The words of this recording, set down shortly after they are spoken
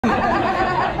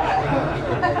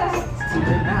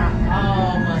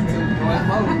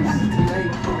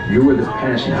You were the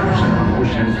passengers in a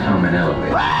most uncommon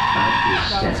elevator.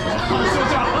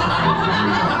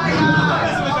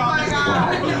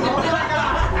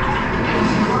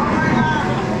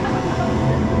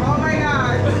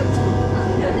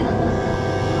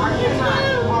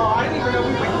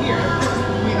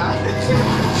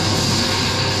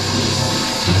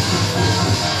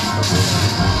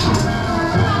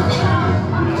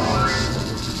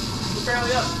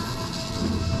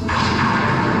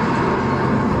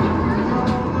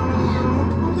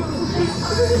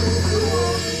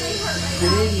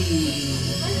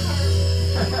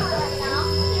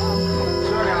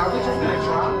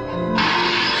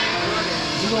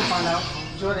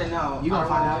 You gonna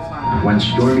find out. One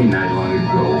stormy night long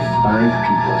ago, 5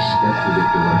 people stepped through the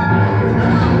door.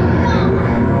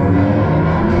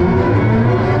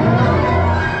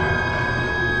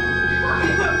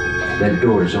 That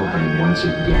door is opening once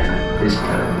again. This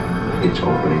time, it's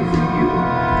opening for you.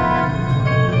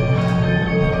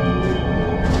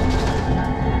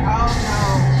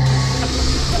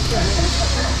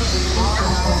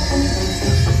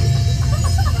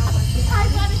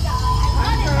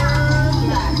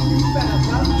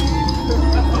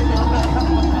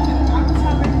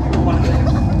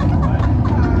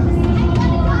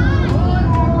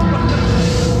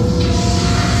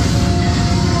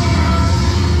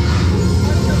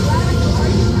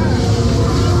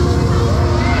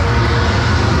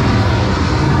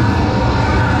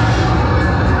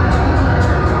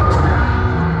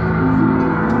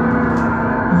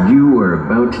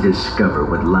 About to discover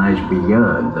what lies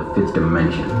beyond the 5th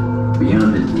dimension,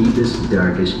 beyond the deepest,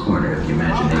 darkest corner of the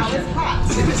imagination,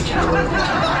 in the Tower of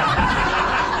Time.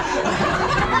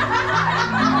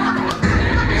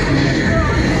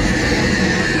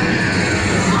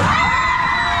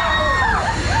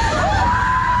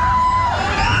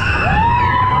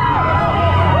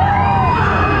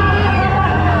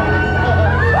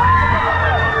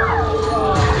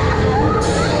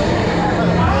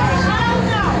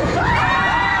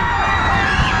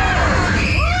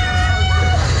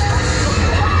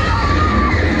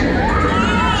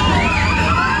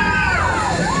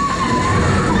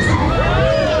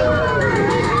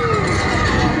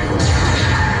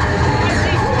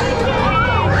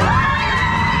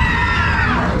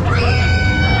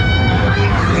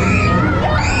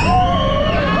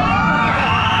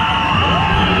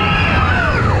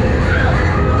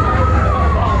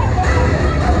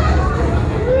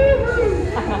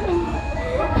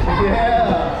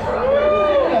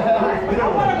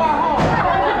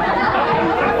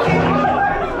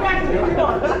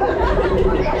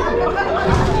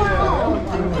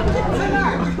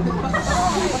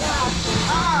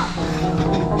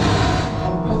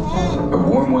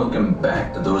 Welcome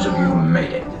back to those of you who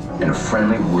made it, and a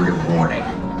friendly word of warning.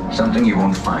 Something you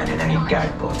won't find in any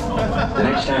guidebook. The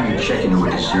next time you check into a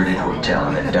deserted hotel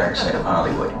on the dark side of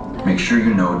Hollywood, make sure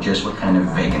you know just what kind of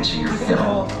vacancy you're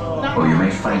filling, or you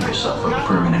may find yourself a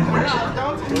permanent resident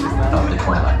of the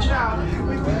Twilight Zone.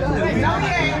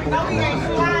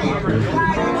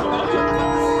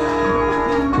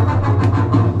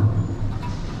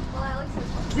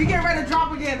 You get ready to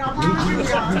drop again. I promise you.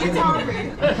 You told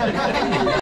me.